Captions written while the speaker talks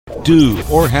do,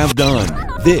 or have done.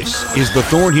 This is the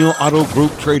Thornhill Auto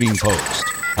Group Trading Post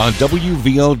on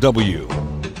WVLW.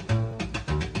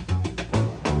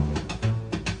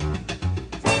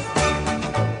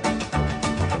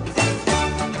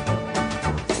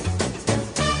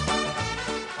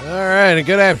 All right, and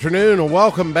good afternoon, and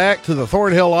welcome back to the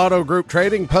Thornhill Auto Group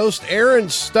Trading Post. Aaron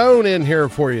Stone in here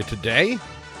for you today.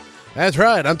 That's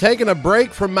right, I'm taking a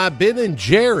break from my Ben &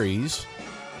 Jerry's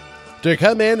to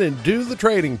come in and do the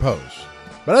Trading Post.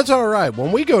 But that's all right.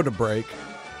 When we go to break,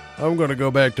 I'm going to go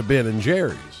back to Ben &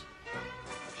 Jerry's.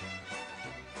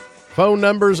 Phone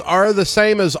numbers are the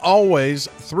same as always,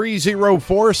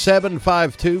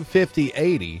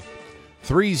 304-752-5080.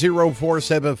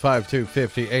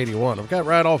 304-752-5081. I've got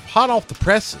hot off the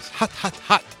presses.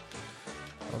 Hot.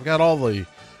 I've got all the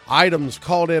items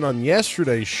called in on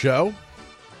yesterday's show.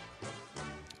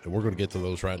 And we're going to get to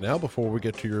those right now before we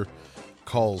get to your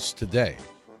calls today.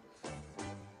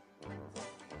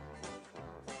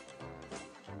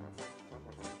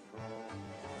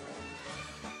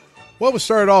 Well, we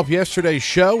started off yesterday's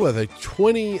show with a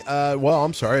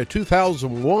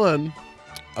 2001.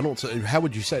 How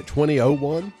would you say it?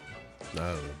 2001?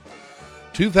 No.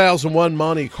 2001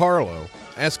 Monte Carlo,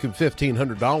 asking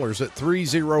 $1,500 at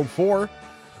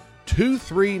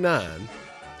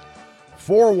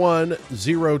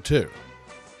 304-239-4102.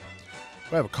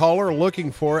 We have a caller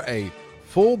looking for a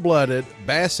full-blooded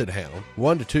Basset Hound,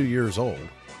 1 to 2 years old.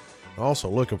 Also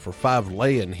looking for 5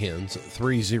 laying hens at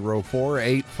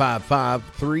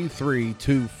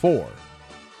 304-855-3324.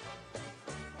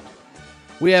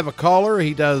 We have a caller.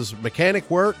 He does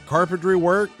mechanic work, carpentry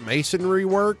work, masonry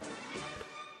work.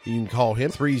 You can call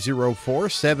him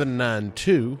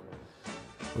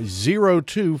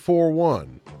 304-792-0241.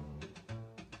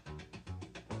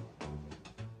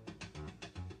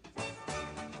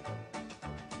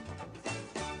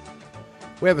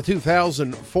 We have a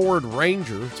 2000 Ford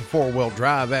Ranger. It's a 4-wheel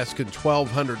drive, asking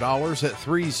 $1,200 at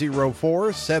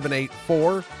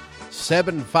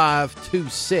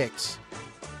 304-784-7526.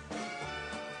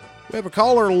 We have a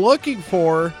caller looking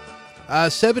for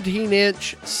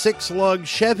 17-inch 6-lug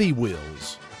Chevy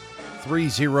wheels.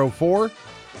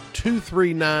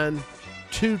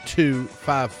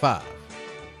 304-239-2255.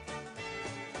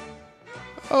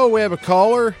 Oh, we have a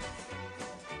caller.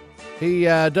 He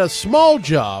does small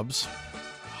jobs,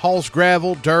 hauls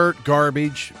gravel, dirt,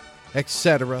 garbage,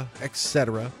 etc.,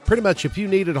 etc. Pretty much if you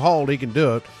need it hauled, he can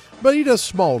do it, but he does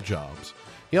small jobs.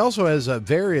 He also has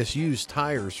various used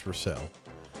tires for sale.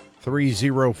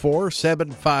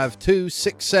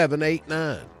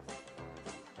 304-752-6789.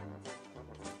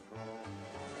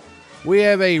 We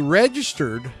have a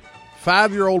registered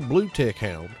 5-year-old blue tick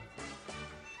hound.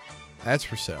 That's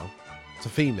for sale. It's a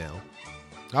female.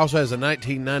 Also has a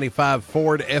 1995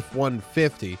 Ford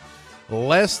F-150,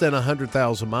 less than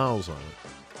 100,000 miles on it.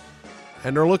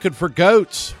 And they're looking for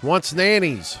goats, wants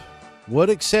nannies, would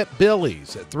accept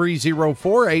billies at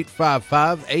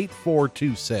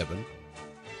 304-855-8427.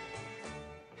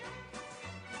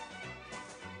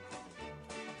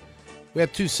 We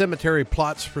have 2 cemetery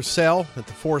plots for sale at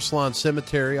the Forest Lawn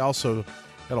Cemetery. Also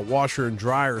got a washer and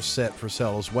dryer set for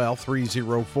sale as well.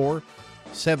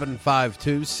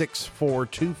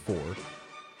 304-752-6424.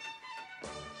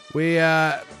 We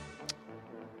have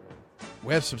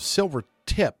some silver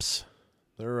tips.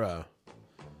 They're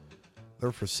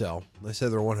for sale. They say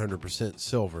they're 100%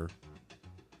 silver.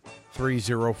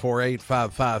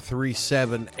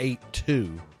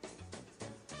 304-855-3782.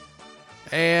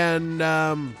 And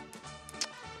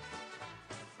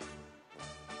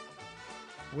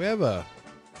we have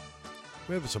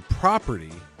some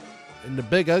property in the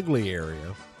Big Ugly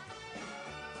area.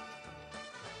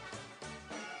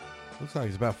 Looks like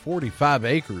it's about 45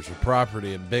 acres of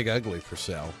property in Big Ugly for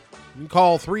sale. You can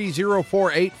call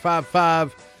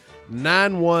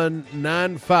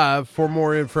 304-855-9195 for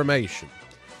more information.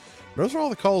 Those are all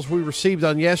the calls we received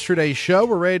on yesterday's show.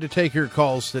 We're ready to take your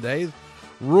calls today.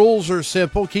 Rules are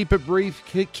simple. Keep it brief.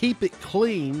 Keep it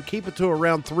clean. Keep it to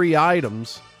around 3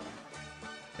 items.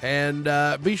 And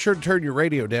be sure to turn your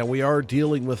radio down. We are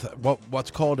dealing with what's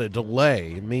called a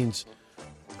delay. It means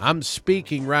I'm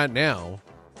speaking right now,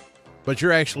 but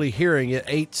you're actually hearing it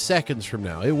 8 seconds from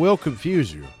now. It will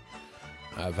confuse you.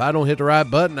 If I don't hit the right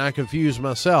button, I confuse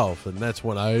myself, and that's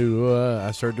when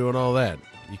I start doing all that.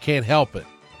 You can't help it.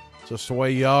 It's just the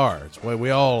way you are. It's the way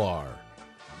we all are.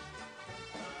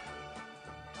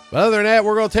 But other than that,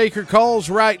 we're going to take your calls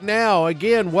right now.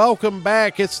 Again, welcome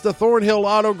back. It's the Thornhill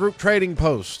Auto Group Trading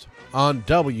Post on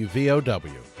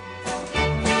WVOW.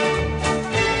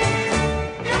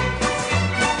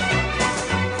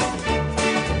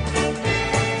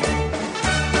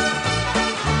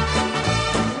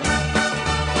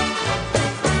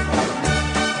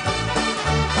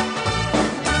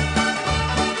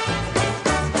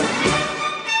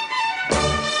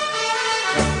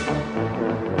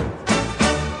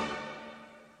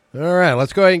 All right,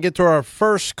 let's go ahead and get to our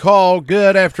first call.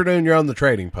 Good afternoon. You're on the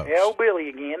Trading Post. Yeah, old Billy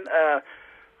again. I'm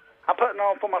putting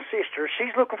on for my sister.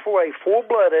 She's looking for a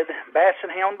full-blooded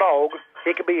Basset Hound dog.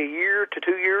 It could be a year to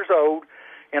 2 years old,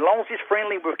 and as long as it's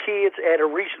friendly with kids at a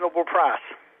reasonable price.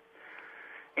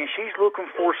 And she's looking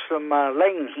for some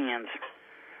laying hens,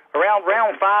 around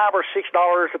 $5 or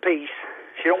 $6 a piece.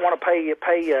 She don't want to pay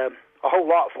a whole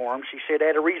lot for them. She said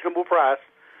at a reasonable price.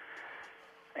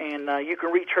 And you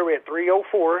can reach her at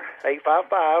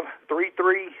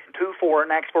 304-855-3324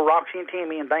 and ask for Roxy and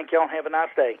Timmy. And thank y'all and have a nice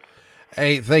day.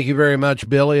 Hey, thank you very much,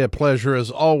 Billy. A pleasure as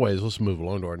always. Let's move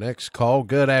along to our next call.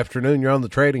 Good afternoon. You're on the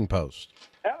Trading Post.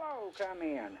 Hello, come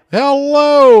in.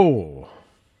 Hello.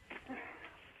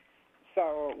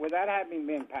 So, without having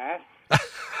been passed,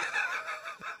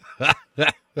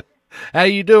 How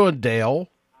you doing, Dale?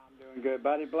 I'm doing good,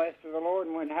 buddy. Blessed of the Lord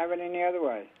and wouldn't have it any other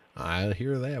way. I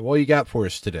hear that. What you got for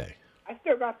us today? I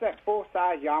still got that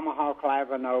full-size Yamaha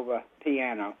Clavinova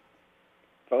piano.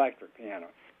 It's electric piano.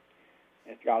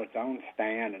 It's got its own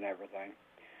stand and everything.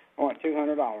 I want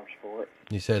 $200 for it.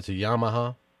 You said it's a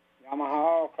Yamaha?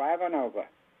 Yamaha Clavinova.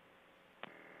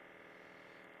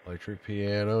 Electric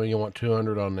piano. You want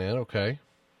 $200 on that? Okay.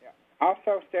 Yeah.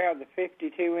 Also still have the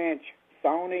 52-inch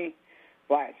Sony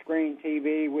flat screen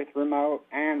TV with remote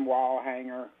and wall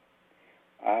hanger.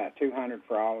 $200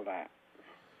 for all of that.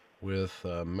 With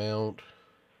mount,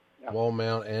 Yep. wall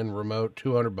mount, and remote,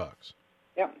 $200.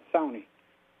 Yep, Sony.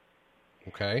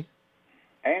 Okay.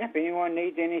 And if anyone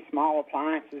needs any small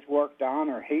appliances worked on,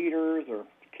 or heaters, or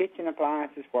kitchen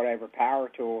appliances, whatever, power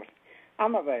tools,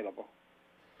 I'm available.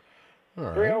 All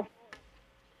right. 304.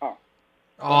 Oh,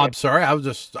 I'm sorry. I was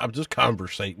just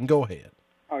conversating. Go ahead.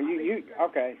 Oh, you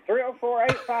okay.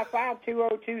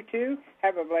 304-855-2022.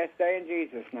 Have a blessed day in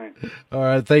Jesus' name. All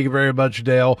right. Thank you very much,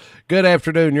 Dale. Good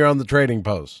afternoon. You're on the Trading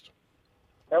Post.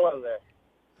 Hello there.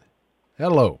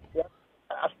 Hello. Yeah,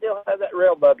 I still have that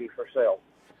rail buggy for sale.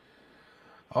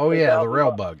 Oh, yeah, the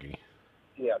rail buggy.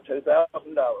 Yeah, $2,000.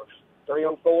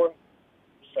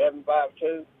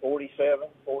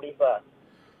 304-752-4745.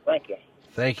 Thank you.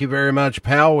 Thank you very much,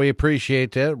 pal. We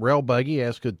appreciate that. Rail buggy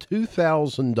asking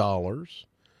 $2,000.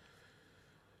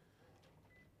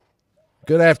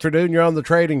 Good afternoon. You're on the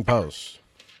Trading Post.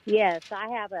 Yes, I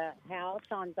have a house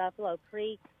on Buffalo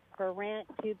Creek for rent,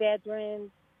 2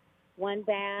 bedrooms, 1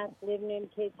 bath, living room,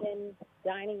 kitchen,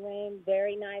 dining room,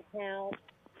 very nice house.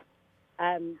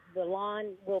 The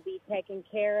lawn will be taken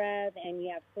care of, and you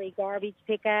have free garbage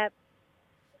pickup.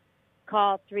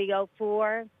 Call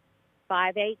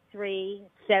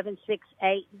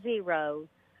 304-583-7680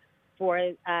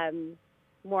 for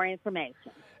more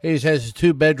information. He says it's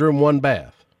 2 bedroom, 1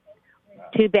 bath.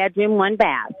 2 bedroom, 1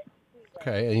 bath.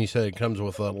 Okay, and you said it comes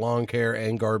with lawn care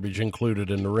and garbage included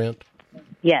in the rent?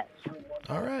 Yes.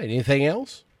 All right. Anything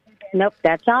else? Nope,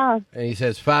 that's all. And he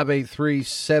says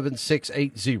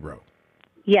 583-7680.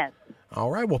 Yes.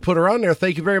 All right, we'll put her on there.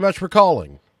 Thank you very much for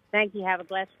calling. Thank you. Have a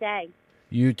blessed day.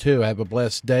 You too. Have a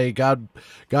blessed day. God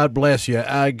bless you.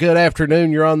 Good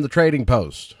afternoon. You're on the Trading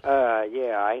Post.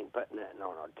 Yeah, I ain't putting that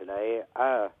on today.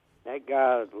 That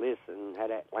guy listening had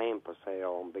that land for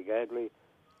sale on Big Ugly.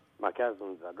 My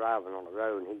cousin's driving on the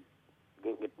road, and he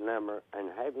didn't get the number,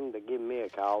 and have him to give me a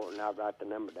call, and I'll write the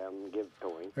number down and give it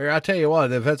to him. Here, I tell you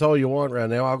what, if that's all you want right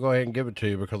now, I'll go ahead and give it to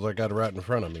you because I got it right in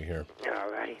front of me here.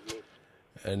 All right.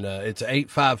 And it's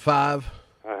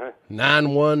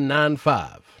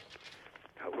 855-9195.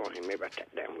 Hold on, let me write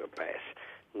that down real fast.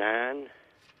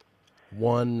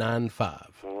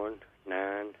 195.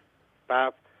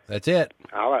 195. That's it.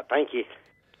 All right, thank you.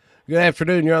 Good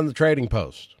afternoon. You're on the Trading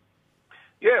Post.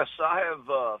 Yes, I have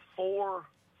 4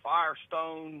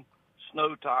 Firestone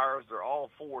snow tires. They're all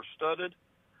 4 studded.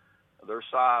 They're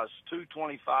size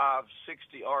 225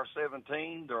 60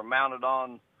 R17. They're mounted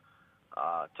on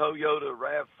Toyota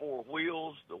RAV4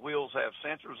 wheels. The wheels have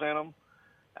sensors in them.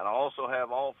 And I also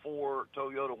have all 4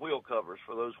 Toyota wheel covers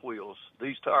for those wheels.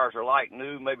 These tires are like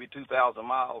new, maybe 2,000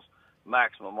 miles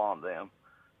maximum on them.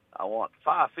 I want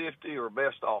 $550 or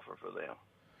best offer for them.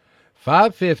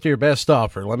 $550 or best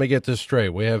offer. Let me get this straight.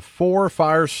 We have 4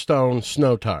 Firestone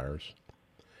snow tires.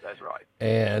 That's right.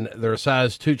 And they're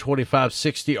size 225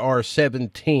 60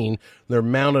 R17. They're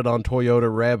mounted on Toyota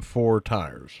RAV4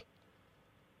 tires.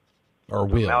 Or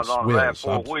wheels. Mounted on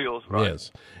RAV4 wheels,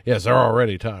 right? Yes, they're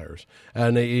already tires.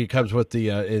 And it comes with the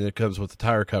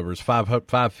tire covers.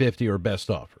 $550 or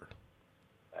best offer.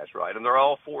 That's right. And they're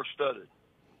all 4 studded.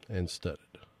 And studded.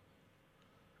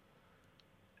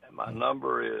 And my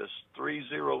number is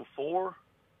 304-573-3916.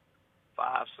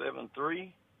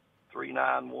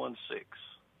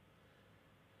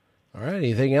 All right.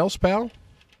 Anything else, pal?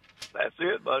 That's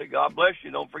it, buddy. God bless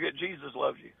you. Don't forget Jesus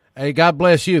loves you. Hey, God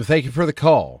bless you. Thank you for the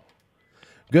call.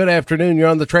 Good afternoon. You're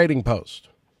on the Trading Post.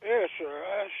 Yes, sir.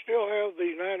 I still have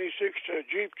the 96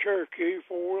 Jeep Cherokee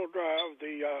four-wheel drive.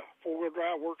 The four-wheel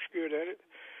drive works good at it.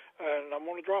 And I'm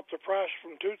going to drop the price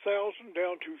from $2,000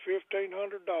 down to $1,500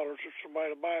 if somebody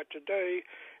will buy it today.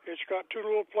 It's got two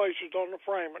little places on the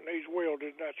frame it needs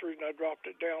welded. That's the reason I dropped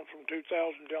it down from $2,000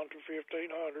 down to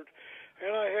 $1,500.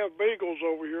 And I have Beagles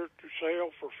over here to sell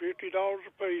for $50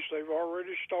 a piece. They've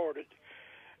already started.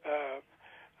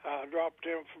 I dropped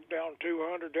them from down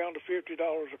 $200 down to $50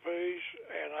 a piece.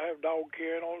 And I have dog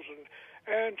kennels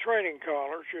and training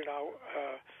collars, and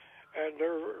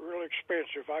they're really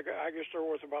expensive. I guess they're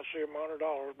worth about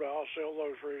 $700, but I'll sell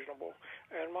those reasonable.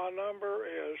 And my number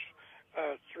is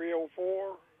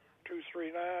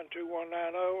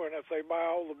 304-239-2190, and if they buy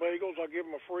all the Beagles, I'll give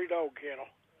them a free dog kennel.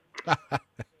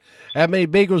 How many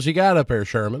Beagles you got up there,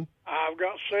 Sherman? I've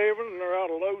got 7, and they're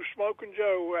out of Low Smoking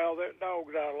Joe, out of that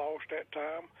dog that I lost that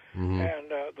time. Mm-hmm.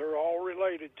 And they're all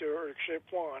related to her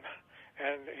except one.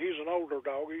 And he's an older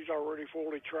dog. He's already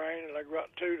fully trained, and I've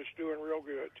got 2 that's doing real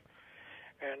good.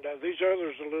 And these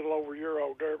others are a little over a year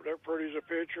old. They're pretty as a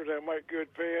picture. They'll make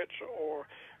good pets or,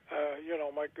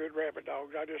 make good rabbit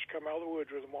dogs. I just come out of the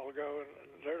woods with them a while ago, and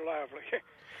they're lively.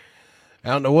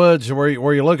 Out in the woods, were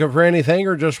you looking for anything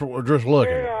or just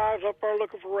looking? Yeah, I was up there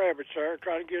looking for rabbits there,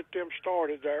 trying to get them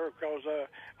started there because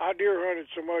I deer hunted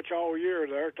so much all year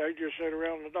there. They just sit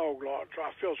around the dog lot. So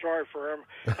I feel sorry for them.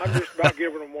 I'm just about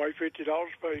giving them away $50 a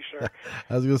piece there.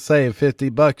 I was going to say,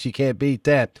 $50, you can't beat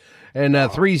that. And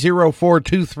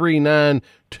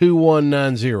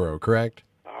 304-239-2190, correct?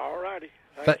 All righty.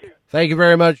 Thank you. Thank you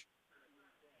very much.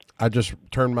 I just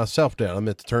turned myself down. I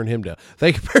meant to turn him down.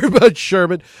 Thank you very much,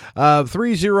 Sherman.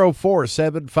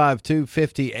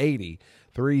 304-752-5080.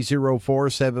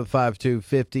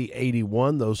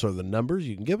 304-752-5081. Those are the numbers.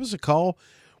 You can give us a call.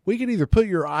 We can either put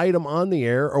your item on the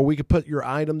air or we could put your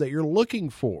item that you're looking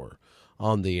for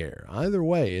on the air. Either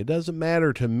way, it doesn't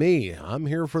matter to me. I'm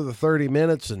here for the 30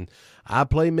 minutes, and I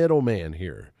play middleman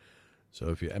here.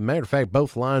 So as a matter of fact,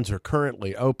 both lines are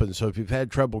currently open. So if you've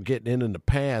had trouble getting in the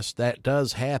past, that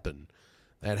does happen.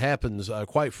 That happens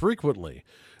quite frequently.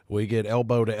 We get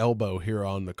elbow to elbow here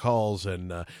on the calls,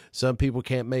 and some people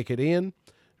can't make it in.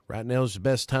 Right now is the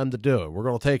best time to do it. We're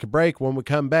going to take a break. When we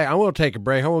come back, I'm going to take a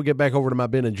break. I'm going to get back over to my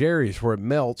Ben & Jerry's where it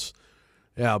melts.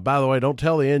 Yeah, by the way, don't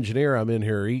tell the engineer I'm in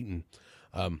here eating.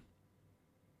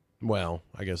 Well,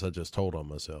 I guess I just told on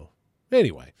myself.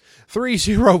 Anyway,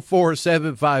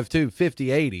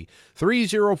 304-752-5080,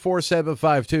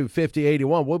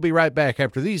 304-752-5081. We'll be right back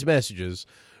after these messages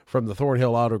from the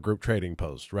Thornhill Auto Group Trading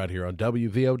Post, right here on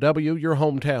WVOW, your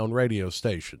hometown radio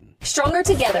station. Stronger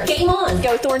together. Game on.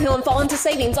 Go Thornhill and fall into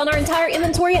savings on our entire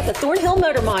inventory at the Thornhill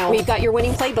Motor Mile. We've got your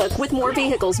winning playbook with more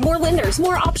vehicles, more lenders,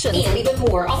 more options, and even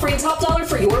more, offering top dollar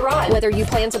for your ride. Whether you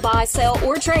plan to buy, sell,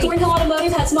 or trade, Thornhill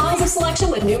Automotive has miles of selection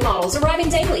with new models arriving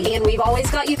daily. And we've always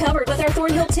got you covered with our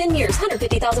Thornhill 10 years,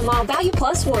 150,000-mile value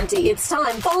plus warranty. It's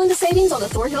time. Fall into savings on the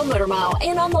Thornhill Motor Mile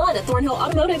and online at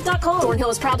thornhillautomotive.com.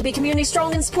 Thornhill is proud to be community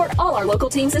strong and support all our local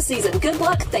teams this season. Good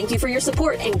luck. Thank you for your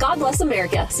support, and God bless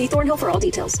America. See Thornhill for all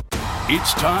details.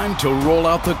 It's time to roll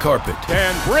out the carpet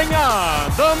and bring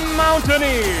on the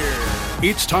Mountaineer.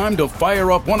 It's time to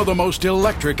fire up one of the most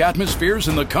electric atmospheres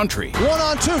in the country.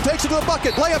 1-on-2, takes it to the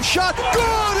bucket, layup shot,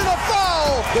 good, and a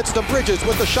foul! Gets to Bridges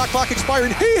with the shot clock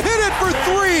expiring. He hit it for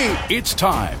 3! It's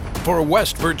time for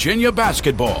West Virginia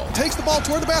basketball. Takes the ball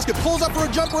toward the basket, pulls up for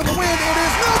a jumper in the wind. It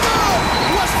is no good!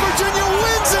 West Virginia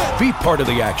wins it! Be part of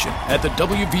the action at the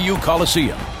WVU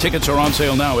Coliseum. Tickets are on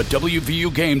sale now at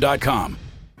WVUGame.com.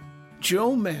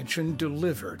 Joe Manchin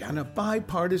delivered on a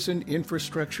bipartisan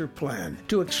infrastructure plan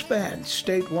to expand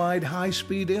statewide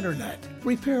high-speed internet,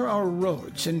 repair our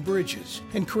roads and bridges,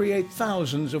 and create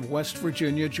thousands of West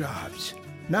Virginia jobs.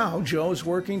 Now Joe's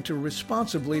working to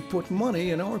responsibly put money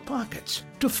in our pockets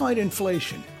to fight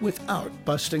inflation without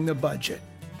busting the budget.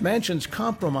 Manchin's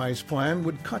compromise plan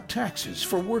would cut taxes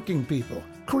for working people,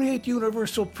 create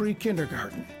universal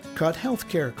pre-kindergarten, cut health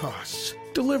care costs,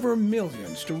 deliver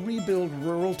millions to rebuild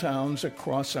rural towns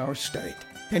across our state,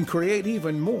 and create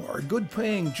even more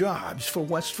good-paying jobs for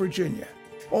West Virginia.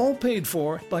 All paid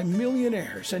for by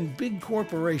millionaires and big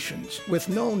corporations with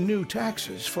no new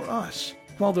taxes for us,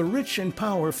 while the rich and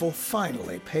powerful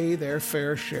finally pay their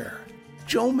fair share.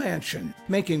 Joe Manchin,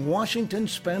 making Washington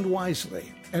spend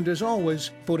wisely, and as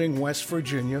always, putting West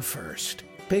Virginia first.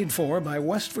 Paid for by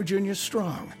West Virginia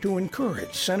Strong to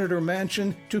encourage Senator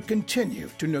Manchin to continue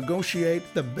to negotiate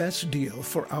the best deal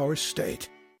for our state.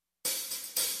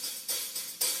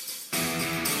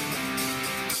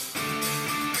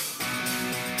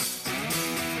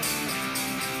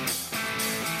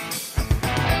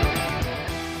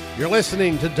 You're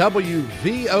listening to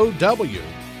WVOW.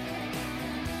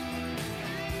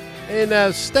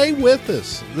 And stay with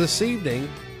us this evening.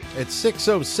 At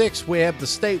 6:06, we have the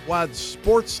statewide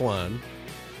sports line.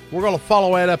 We're going to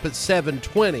follow that up at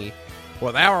 7:20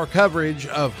 with our coverage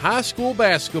of high school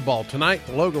basketball. Tonight,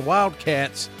 the Logan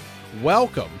Wildcats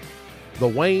welcome the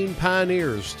Wayne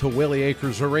Pioneers to Willie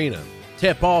Acres Arena.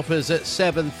 Tip-off is at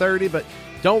 7:30, but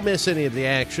don't miss any of the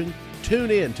action.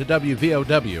 Tune in to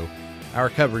WVOW. Our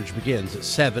coverage begins at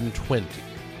 7:20.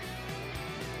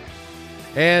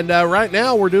 And right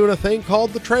now, we're doing a thing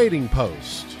called the Trading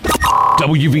Post.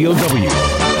 WVOW.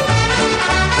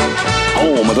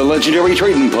 Home of the legendary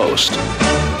Trading Post.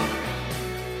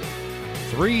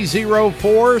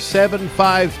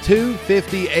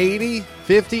 304-752-5080,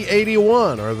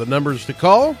 5081 are the numbers to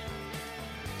call.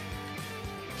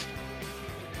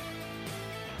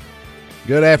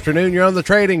 Good afternoon. You're on the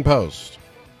Trading Post.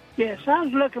 Yes, I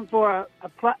was looking for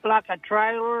like a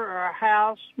trailer or a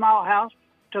house, small house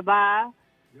to buy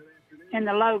in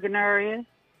the Logan area.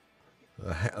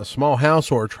 A small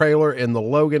house or a trailer in the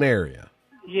Logan area.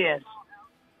 Yes.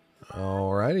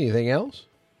 All right. Anything else?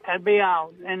 That'd be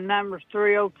all. And number's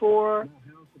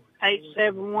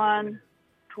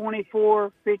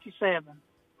 304-871-2457.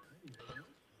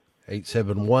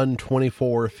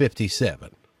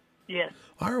 871-2457. Yes.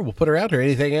 All right. We'll put her out there.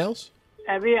 Anything else?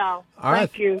 That'd be all. All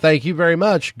right. Thank you. Thank you very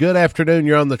much. Good afternoon.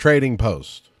 You're on the Trading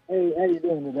Post. Hey, how you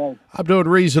doing today? I'm doing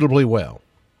reasonably well.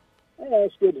 Yeah,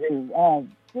 that's good to hear.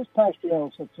 This past year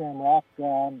on September,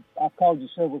 I've called you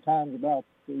several times about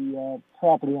the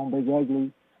property on Big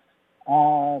Ugly.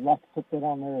 I'd like to put that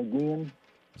on there again.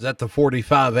 Is that the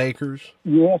 45 acres?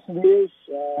 Yes, it is.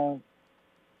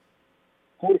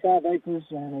 45 acres,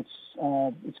 and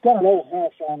it's got an old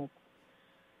house on it,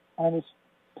 and it's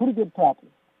pretty good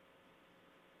property.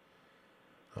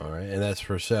 All right, and that's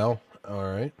for sale. All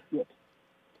right. Yep.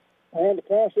 And the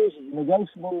price is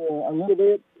negotiable a little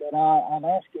bit, but I'm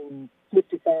asking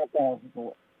 $55,000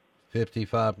 for it.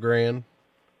 55 grand.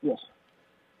 Yes.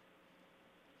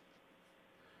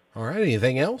 All right.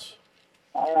 Anything else?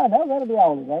 No, that'll be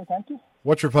all today. Thank you.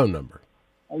 What's your phone number?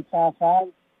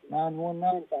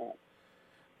 855-9195.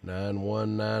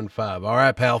 9195. All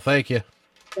right, pal. Thank you.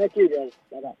 Thank you, guys.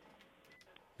 Bye-bye.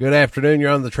 Good afternoon.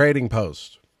 You're on the Trading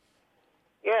Post.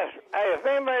 Yes. Hey, if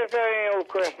anybody's got any old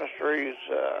Christmas trees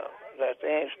that they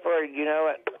ain't sprayed,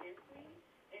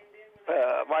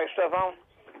 white stuff on.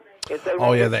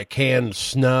 Oh, yeah, that canned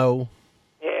snow.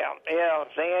 Yeah,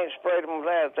 if they ain't sprayed them with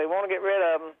that, if they want to get rid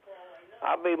of them,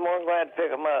 I'll be more than glad to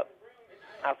pick them up.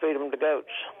 I feed them to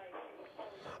goats.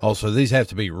 Oh, so these have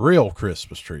to be real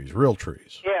Christmas trees, real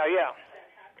trees. Yeah.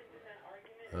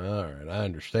 All right, I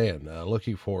understand.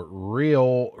 Looking for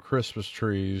real Christmas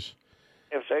trees.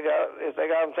 If they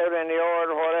got them thrown in the yard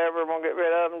or whatever, want to get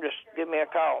rid of them, just give me a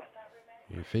call.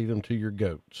 You feed them to your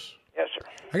goats. Yes, sir.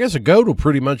 I guess a goat will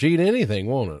pretty much eat anything,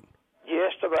 won't it?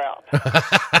 Just about.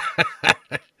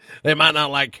 They might not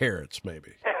like carrots,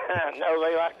 maybe. No,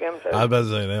 they like them too. I was about to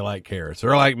say they like carrots.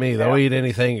 They're like me. They'll eat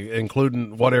anything,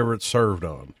 including whatever it's served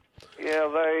on. Yeah,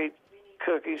 they eat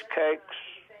cookies, cakes,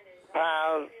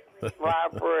 pies, rye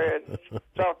bread,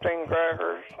 saltine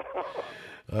crackers.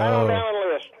 I don't down the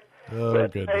list. Oh,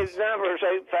 but goodness. His number is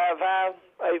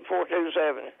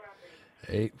 855-8427.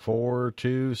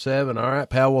 8427. All right,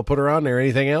 pal, we'll put her on there.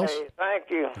 Anything else? Hey, thank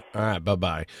you. All right,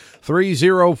 bye-bye.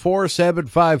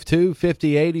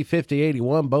 304-752-5080,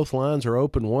 5081. Both lines are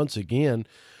open once again.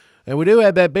 And we do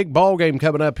have that big ball game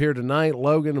coming up here tonight.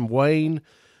 Logan and Wayne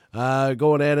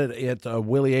going at it at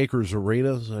Willie Acres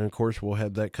Arena. And, of course, we'll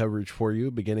have that coverage for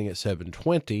you beginning at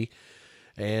 7:20.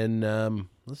 And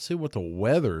let's see what the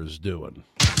weather is doing.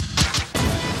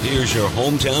 Here's your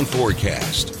hometown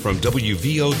forecast from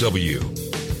WVOW.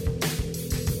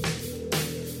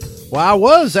 Well, I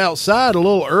was outside a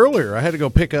little earlier. I had to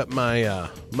go pick up my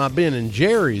my Ben and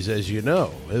Jerry's, as you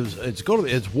know.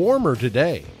 It's warmer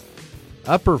today,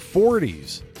 upper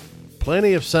 40s,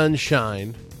 plenty of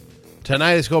sunshine.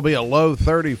 Tonight it's going to be a low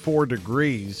 34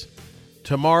 degrees.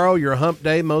 Tomorrow, your hump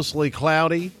day, mostly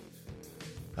cloudy.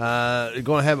 You're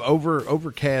going to have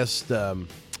overcast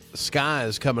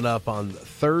skies coming up on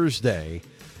Thursday,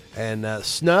 and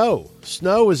snow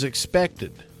is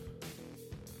expected.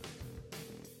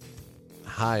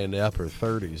 High in the upper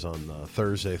 30s on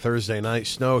Thursday. Thursday night,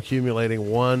 snow accumulating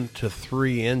 1 to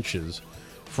 3 inches.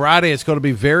 Friday, it's going to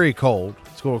be very cold.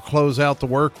 It's going to close out the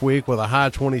work week with a high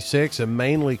 26 and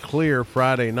mainly clear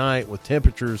Friday night with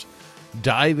temperatures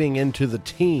diving into the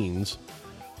teens.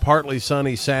 Partly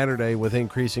sunny Saturday with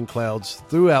increasing clouds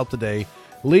throughout the day,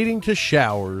 leading to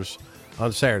showers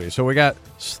on Saturday. So we got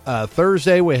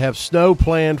Thursday, we have snow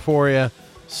planned for you.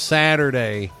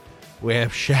 Saturday, we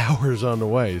have showers on the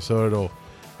way. So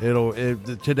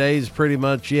today's pretty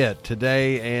much it.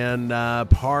 Today and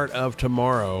part of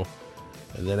tomorrow.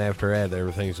 And then after that,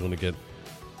 everything's going to get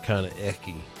kind of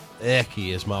icky.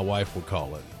 Icky, as my wife would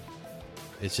call it.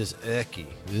 It's just icky.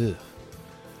 Ugh.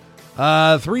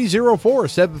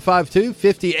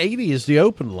 304-752-5080 is the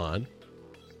open line.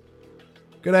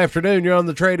 Good afternoon. You're on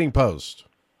the Trading Post.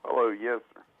 Hello, yes,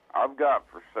 sir. I've got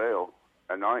for sale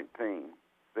a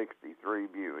 1963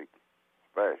 Buick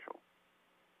Special.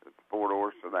 It's a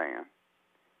four-door sedan.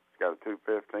 It's got a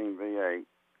 215 V8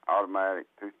 automatic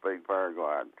two-speed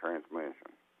Paraglide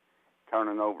transmission,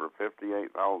 turning over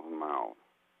 58,000 miles.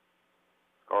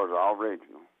 This car's all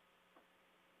original.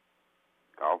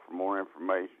 Call for more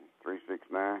information.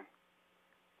 369-4547.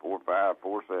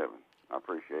 I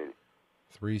appreciate it.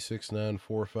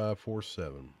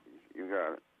 369-4547. You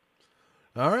got it.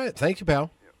 All right. Thank you,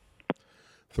 pal. Yep.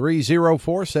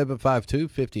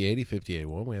 304-752-5080,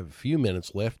 5081. We have a few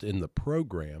minutes left in the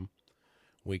program.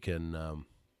 We can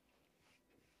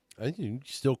you can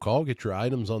still call, get your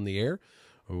items on the air,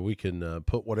 or we can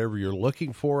put whatever you're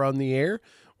looking for on the air.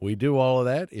 We do all of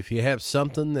that. If you have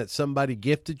something that somebody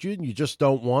gifted you and you just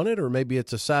don't want it, or maybe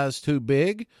it's a size too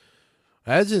big,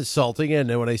 that's insulting. And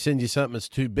then when they send you something that's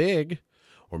too big,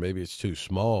 or maybe it's too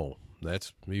small,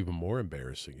 that's even more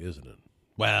embarrassing, isn't it?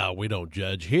 Well, we don't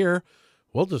judge here.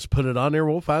 We'll just put it on there.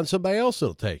 We'll find somebody else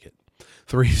that'll take it.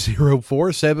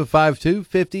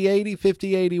 304-752-5080,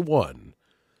 5081.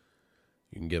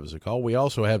 You can give us a call. We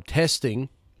also have testing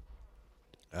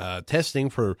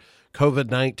for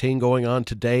COVID-19 going on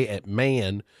today at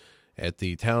Man, at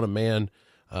the Town of Man,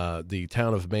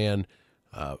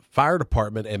 Fire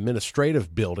Department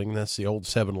Administrative Building. That's the old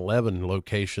 7-Eleven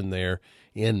location there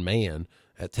in Man.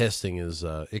 That testing is,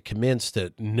 it commenced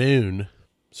at noon,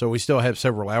 so we still have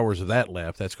several hours of that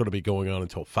left. That's going to be going on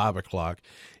until 5 o'clock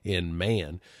in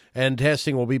Man. And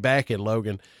testing will be back in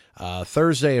Logan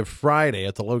Thursday and Friday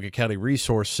at the Logan County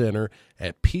Resource Center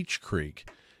at Peach Creek.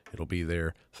 It'll be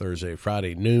there Thursday,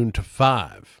 Friday, noon to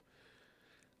 5.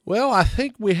 Well, I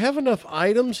think we have enough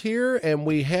items here, and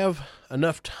we have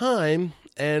enough time,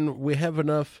 and we have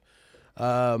enough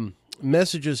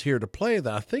messages here to play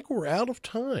that I think we're out of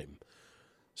time.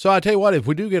 So I tell you what, if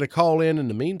we do get a call in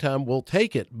the meantime, we'll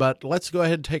take it. But let's go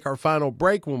ahead and take our final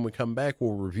break. When we come back,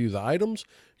 we'll review the items.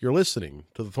 You're listening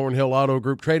to the Thornhill Auto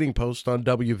Group Trading Post on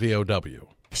WVOW.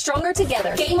 Stronger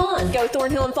together. Game on. Go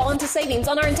Thornhill and fall into savings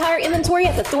on our entire inventory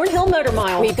at the Thornhill Motor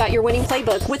Mile. We've got your winning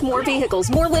playbook with more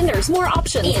vehicles, more lenders, more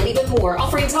options, and even more,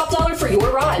 offering top dollar for your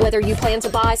ride. Whether you plan to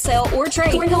buy, sell, or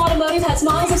trade, Thornhill Automotive has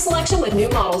miles of selection with new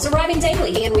models arriving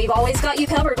daily. And we've always got you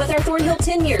covered with our Thornhill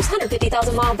 10 years,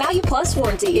 150,000-mile value plus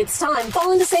warranty. It's time.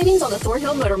 Fall into savings on the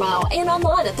Thornhill Motor Mile and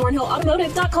online at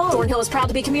thornhillautomotive.com. Thornhill is proud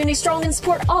to be community strong and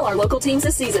support all our local teams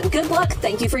this season. Good luck.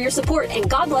 Thank you for your support, and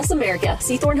God bless America.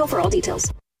 See Thornhill for all details.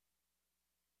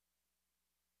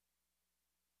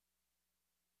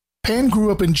 Pan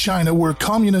grew up in China where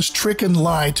communists trick and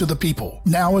lie to the people.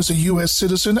 Now, as a U.S.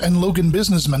 citizen and Logan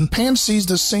businessman, Pan sees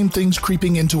the same things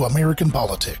creeping into American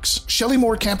politics. Shelley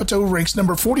Moore Capito ranks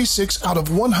number 46 out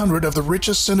of 100 of the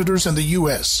richest senators in the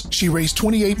U.S. She raised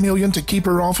 $28 million to keep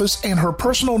her office, and her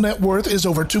personal net worth is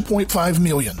over $2.5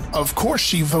 million. Of course,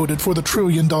 she voted for the $1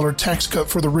 trillion tax cut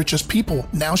for the richest people.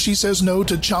 Now she says no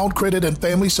to child credit and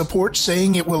family support,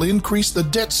 saying it will increase the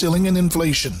debt ceiling and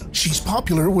inflation. She's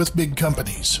popular with big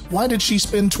companies. Why did she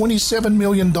spend $27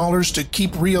 million to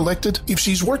keep re-elected? If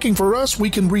she's working for us, we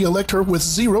can re-elect her with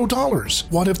 $0.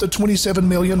 What if the $27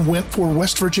 million went for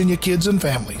West Virginia kids and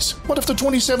families? What if the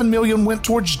 $27 million went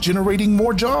towards generating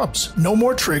more jobs? No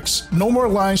more tricks, no more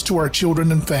lies to our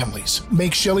children and families.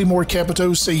 Make Shelley Moore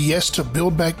Capito say yes to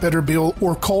Build Back Better bill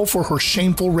or call for her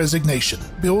shameful resignation.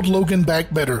 Build Logan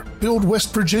back better. Build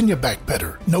West Virginia back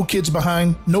better. No kids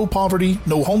behind, no poverty,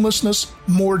 no homelessness,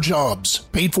 more jobs.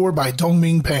 Paid for by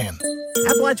Dongming Pan.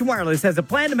 Appalachian Wireless has a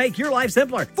plan to make your life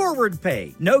simpler. Forward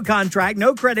pay. No contract,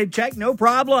 no credit check, no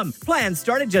problem. Plans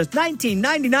start at just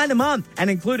 $19.99 a month and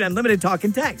include unlimited talk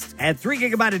and text. Add 3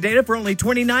 gigabyte of data for only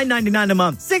 $29.99 a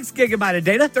month. 6 gigabyte of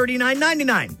data,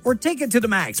 $39.99. Or take it to the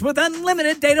max with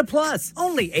unlimited data plus,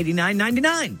 only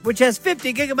 $89.99, which has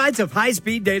 50 gigabytes of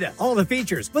high-speed data. All the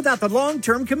features without the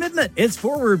long-term commitment. It's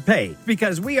forward pay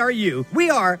because we are you. We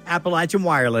are Appalachian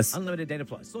Wireless. Unlimited data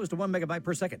plus. Slowest to 1 megabyte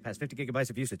per second. Past 50 gigabytes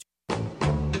of usage.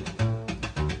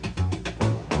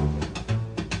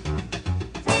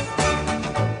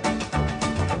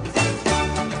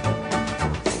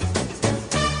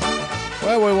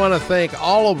 Well, we want to thank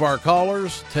all of our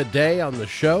callers today on the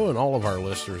show and all of our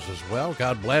listeners as well.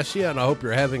 God bless you, and I hope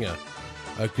you're having a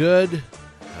good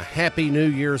A happy new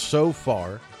year so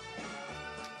far.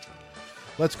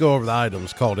 Let's go over the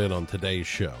items called in on today's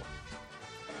show.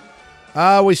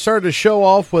 We started the show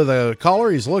off with a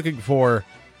caller. He's looking for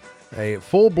a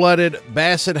full-blooded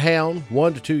Basset Hound,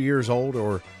 1 to 2 years old,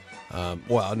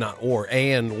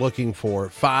 and looking for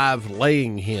 5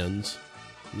 laying hens.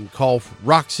 You can call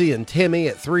Roxy and Timmy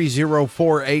at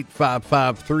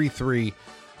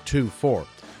 304-855-3324.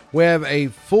 We have a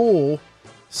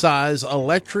full-size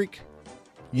electric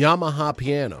Yamaha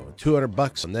piano,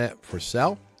 $200 on that for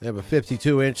sale. They have a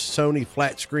 52-inch Sony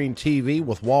flat-screen TV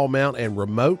with wall mount and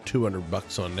remote,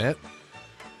 $200 on that.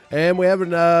 And we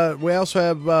also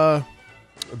have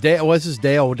Dale. What's his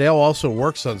Dale? Dale also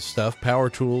works on stuff, power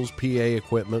tools, PA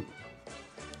equipment.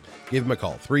 Give him a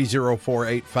call,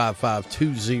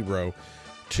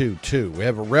 304-855-2022. We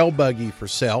have a rail buggy for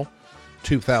sale,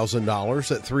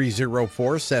 $2,000 at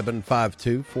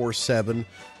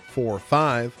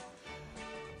 304-752-4745.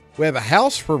 We have a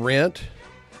house for rent.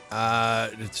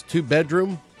 It's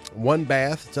 2-bedroom, 1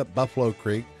 bath. It's up Buffalo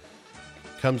Creek.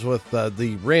 Comes with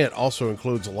the rent, also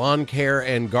includes lawn care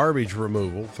and garbage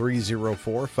removal,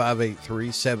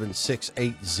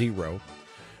 304-583-7680.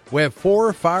 We have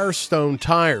 4 Firestone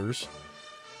tires.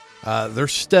 They're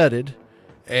studded,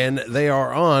 and they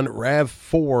are on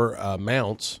RAV4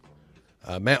 mounts,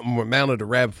 mounted to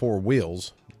RAV4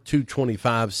 wheels,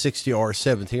 225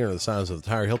 60R17 are the size of the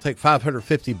tire. He'll take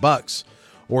 $550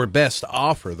 or best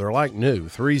offer. They're like new,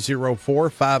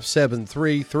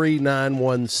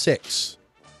 304-573-3916.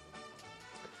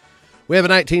 We have a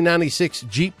 1996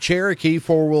 Jeep Cherokee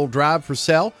 4-wheel drive for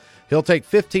sale. He'll take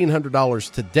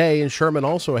 $1,500 today, and Sherman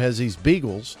also has these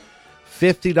Beagles,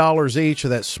 $50 each of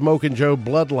that Smokin' Joe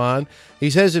bloodline. He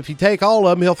says if you take all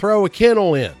of them, he'll throw a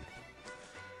kennel in.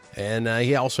 And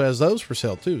he also has those for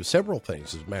sale, too. Several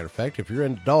things, as a matter of fact. If you're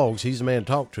into dogs, he's the man to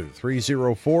talk to.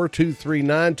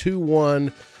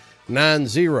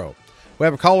 304-239-2190. We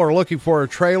have a caller looking for a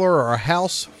trailer or a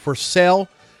house for sale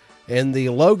in the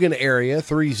Logan area,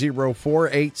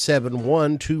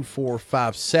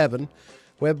 304-871-2457.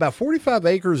 We have about 45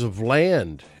 acres of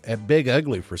land at Big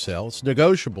Ugly for sale. It's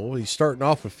negotiable. He's starting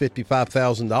off with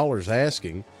 $55,000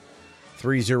 asking.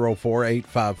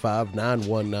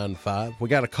 304-855-9195. We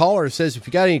got a caller that says if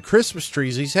you got any Christmas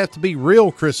trees, these have to be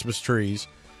real Christmas trees,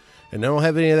 and they don't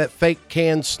have any of that fake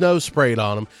canned snow sprayed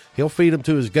on them. He'll feed them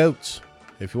to his goats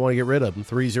if you want to get rid of them.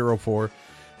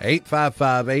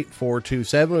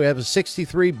 304-855-8427. We have a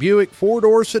 63 Buick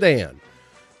 4-door sedan.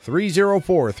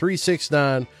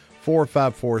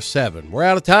 304-369-4547. We're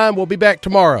out of time. We'll be back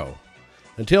tomorrow.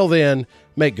 Until then,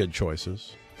 make good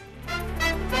choices.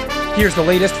 Here's the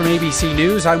latest from ABC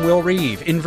News. I'm Will Reeve.